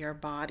on your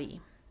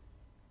body.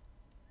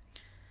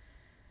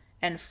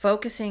 And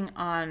focusing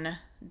on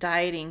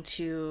dieting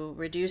to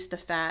reduce the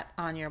fat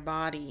on your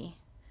body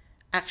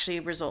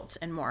actually results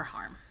in more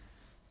harm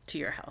to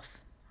your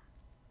health.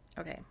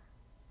 Okay.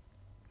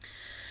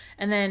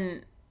 And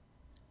then,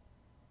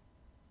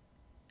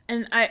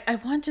 and I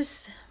want to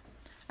take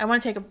I'm going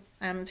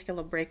to take a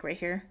little break right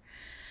here,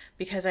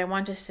 because I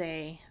want to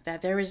say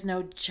that there is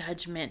no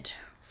judgment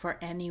for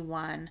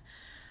anyone,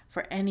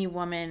 for any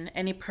woman,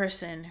 any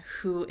person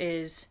who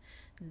is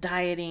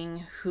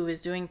dieting, who is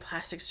doing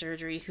plastic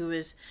surgery, who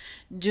is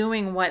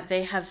doing what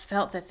they have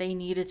felt that they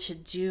needed to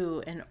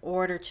do in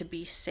order to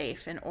be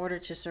safe, in order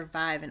to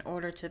survive, in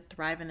order to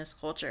thrive in this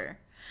culture.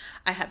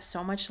 I have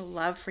so much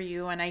love for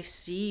you, and I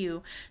see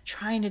you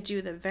trying to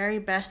do the very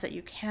best that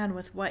you can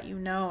with what you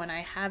know, and I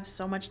have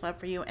so much love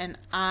for you, and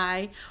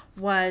I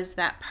was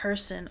that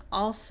person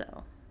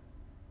also.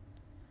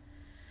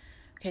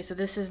 Okay, so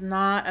this is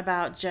not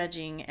about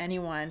judging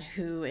anyone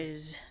who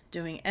is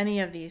doing any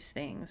of these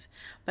things,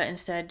 but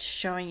instead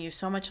showing you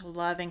so much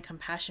love and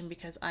compassion,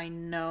 because I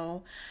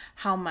know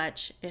how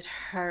much it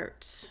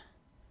hurts.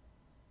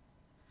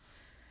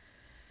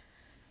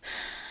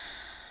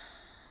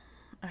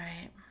 All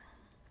right.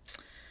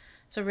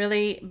 So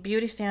really,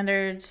 beauty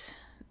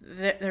standards,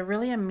 they're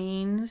really a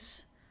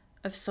means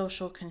of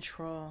social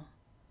control.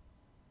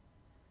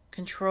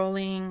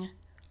 Controlling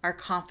our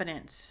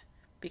confidence.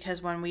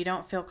 Because when we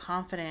don't feel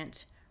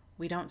confident,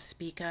 we don't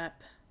speak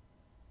up.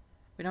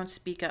 We don't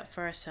speak up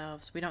for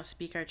ourselves. We don't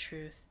speak our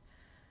truth.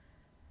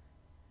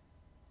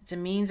 It's a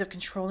means of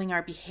controlling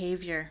our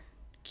behavior,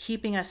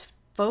 keeping us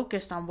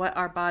focused on what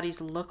our bodies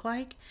look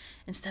like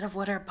instead of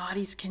what our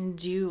bodies can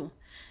do,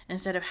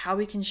 instead of how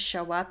we can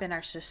show up in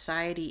our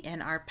society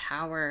in our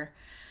power.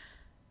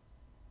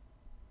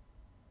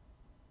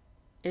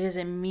 It is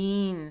a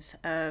means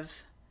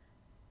of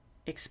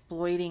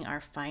exploiting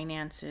our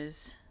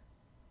finances,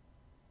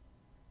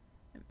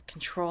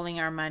 controlling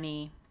our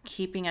money,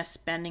 keeping us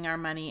spending our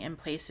money in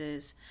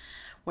places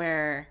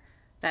where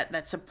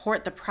that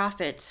support the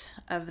profits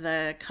of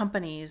the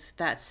companies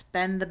that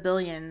spend the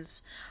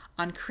billions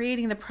on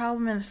creating the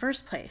problem in the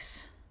first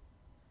place.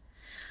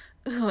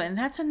 Ooh, and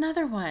that's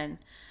another one.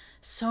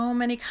 So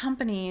many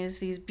companies,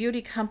 these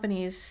beauty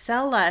companies,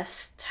 tell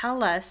us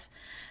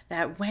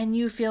that when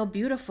you feel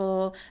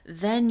beautiful,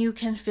 then you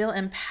can feel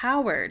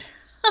empowered.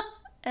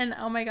 And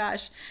oh my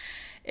gosh,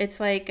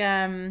 it's like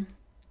you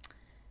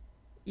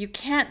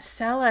can't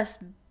sell us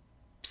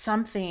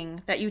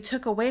something that you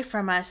took away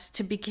from us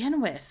to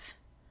begin with.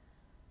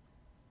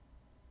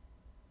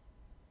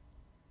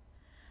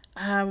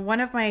 One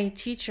of my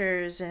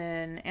teachers,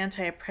 an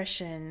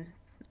anti-oppression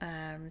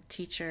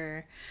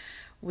teacher,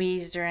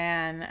 Weeze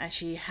Duran,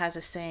 she has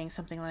a saying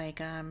something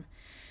like,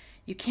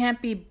 you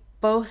can't be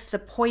both the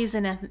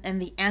poison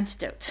and the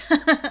antidote.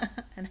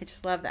 And I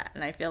just love that.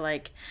 And I feel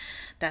like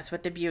that's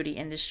what the beauty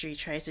industry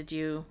tries to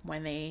do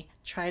when they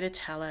try to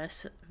tell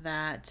us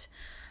that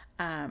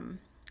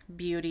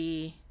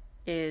beauty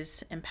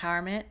is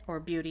empowerment, or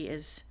beauty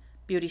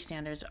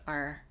standards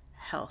are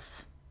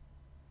health.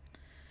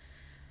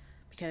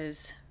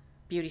 Because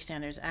beauty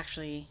standards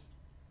actually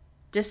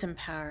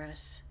disempower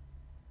us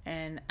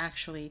and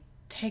actually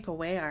take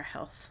away our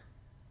health.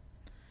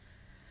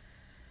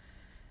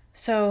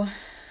 So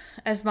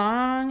as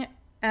long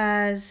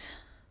as,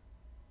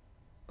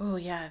 oh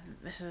yeah,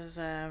 this is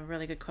a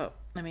really good quote.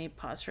 Let me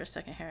pause for a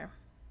second here.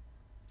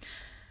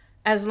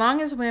 As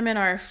long as women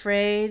are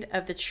afraid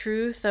of the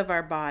truth of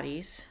our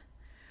bodies,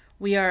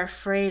 we are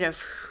afraid of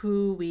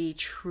who we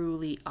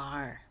truly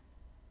are.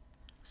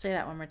 I'll say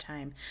that one more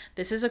time.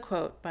 This is a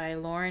quote by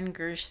Lauren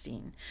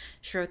Gerstein.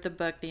 She wrote the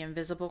book, The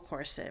Invisible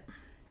Corset.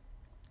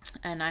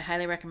 And I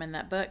highly recommend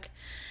that book.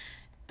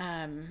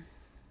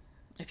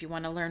 If you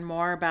want to learn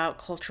more about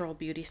cultural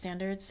beauty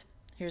standards,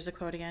 here's the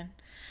quote again.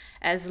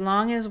 As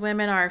long as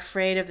women are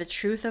afraid of the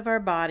truth of our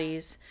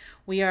bodies,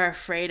 we are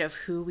afraid of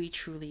who we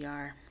truly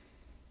are.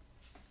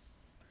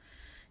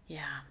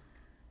 Yeah.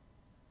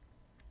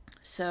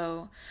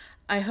 So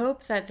I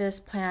hope that this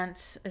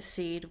plants a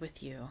seed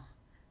with you,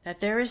 that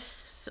there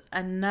is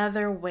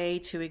another way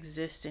to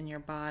exist in your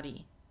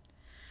body,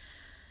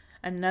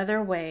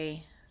 another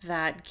way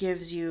that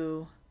gives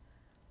you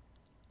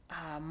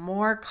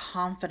more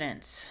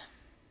confidence,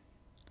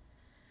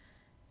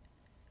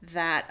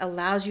 that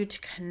allows you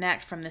to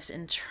connect from this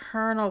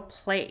internal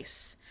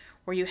place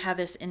where you have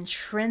this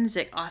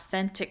intrinsic,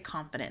 authentic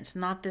confidence,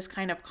 not this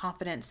kind of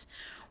confidence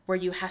where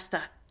you have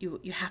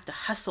to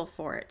hustle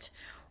for it,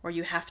 or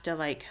you have to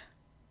like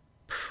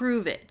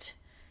prove it.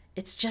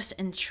 It's just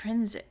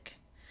intrinsic.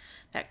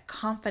 That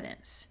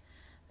confidence,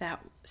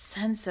 that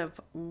sense of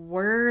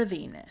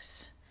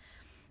worthiness,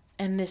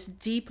 and this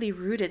deeply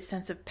rooted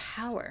sense of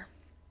power.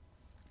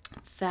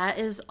 That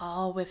is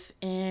all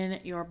within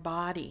your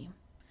body.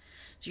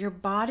 So your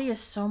body is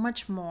so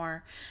much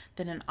more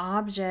than an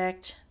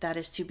object that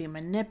is to be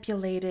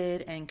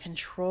manipulated and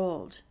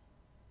controlled.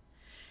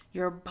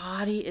 Your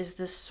body is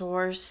the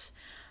source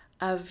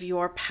of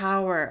your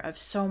power, of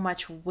so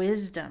much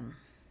wisdom.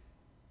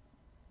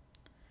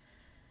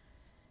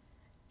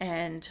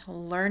 And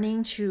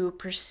learning to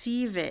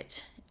perceive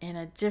it in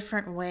a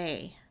different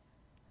way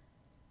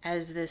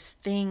as this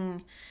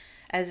thing,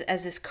 as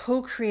this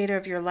co-creator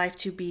of your life,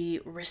 to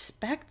be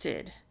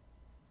respected.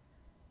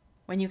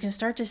 When you can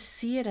start to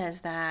see it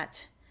as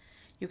that,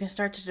 you can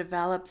start to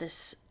develop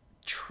this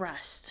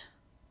trust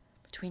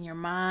between your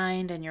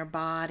mind and your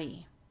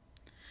body.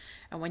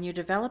 And when you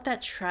develop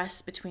that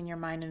trust between your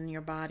mind and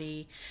your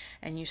body,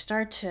 and you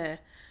start to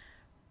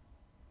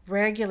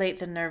regulate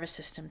the nervous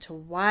system, to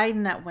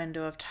widen that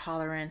window of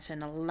tolerance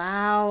and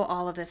allow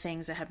all of the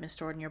things that have been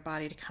stored in your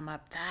body to come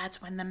up,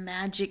 that's when the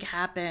magic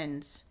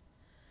happens.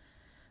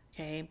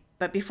 Okay,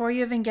 but before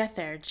you even get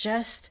there,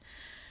 just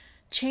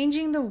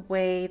changing the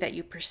way that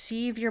you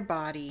perceive your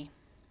body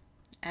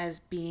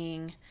as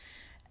being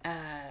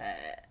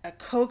a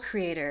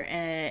co-creator,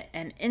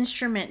 an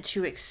instrument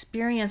to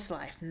experience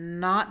life,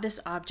 not this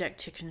object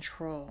to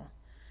control,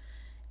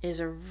 is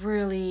a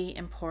really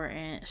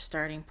important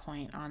starting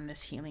point on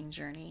this healing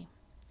journey.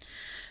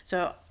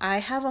 So I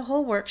have a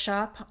whole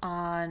workshop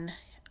on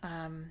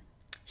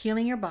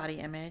healing your body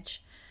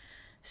image.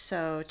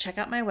 So check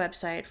out my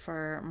website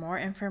for more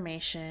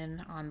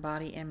information on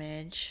body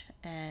image,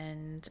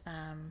 and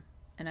I'm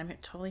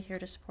totally here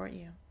to support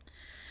you.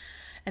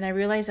 And I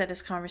realize that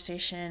this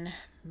conversation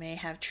may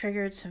have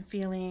triggered some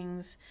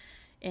feelings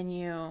in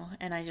you,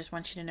 and I just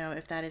want you to know,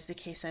 if that is the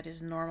case, that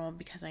is normal,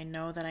 because I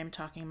know that I'm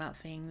talking about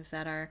things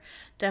that are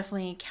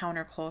definitely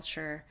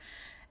counterculture.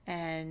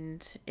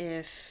 And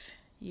if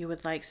you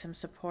would like some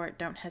support,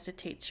 don't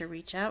hesitate to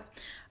reach out.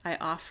 I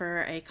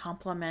offer a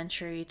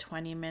complimentary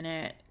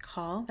 20-minute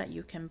call that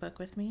you can book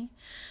with me.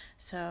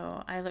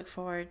 So I look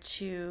forward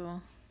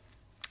to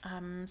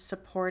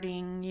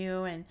supporting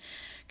you and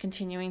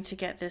continuing to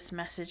get this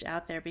message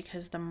out there,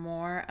 because the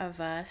more of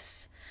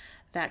us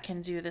that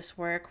can do this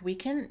work. We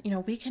can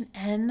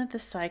end the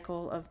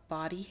cycle of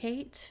body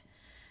hate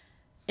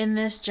in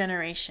this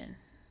generation.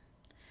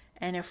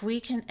 And if we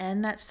can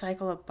end that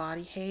cycle of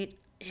body hate,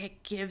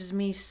 it gives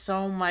me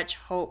so much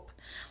hope.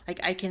 Like,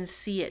 I can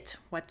see it,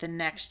 what the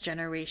next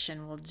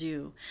generation will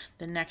do.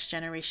 The next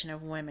generation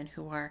of women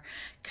who are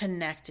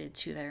connected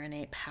to their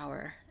innate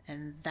power.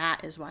 And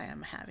that is why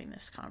I'm having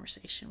this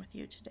conversation with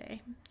you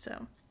today.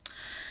 So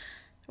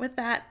with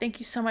that, thank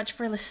you so much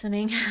for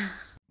listening.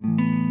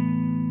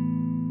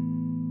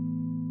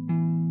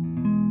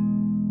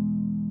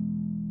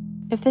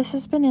 If this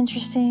has been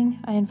interesting,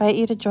 I invite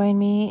you to join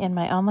me in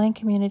my online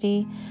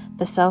community,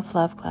 the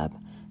Self-Love Club.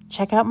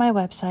 Check out my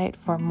website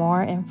for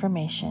more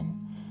information.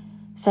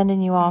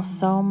 Sending you all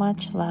so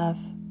much love.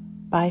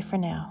 Bye for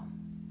now.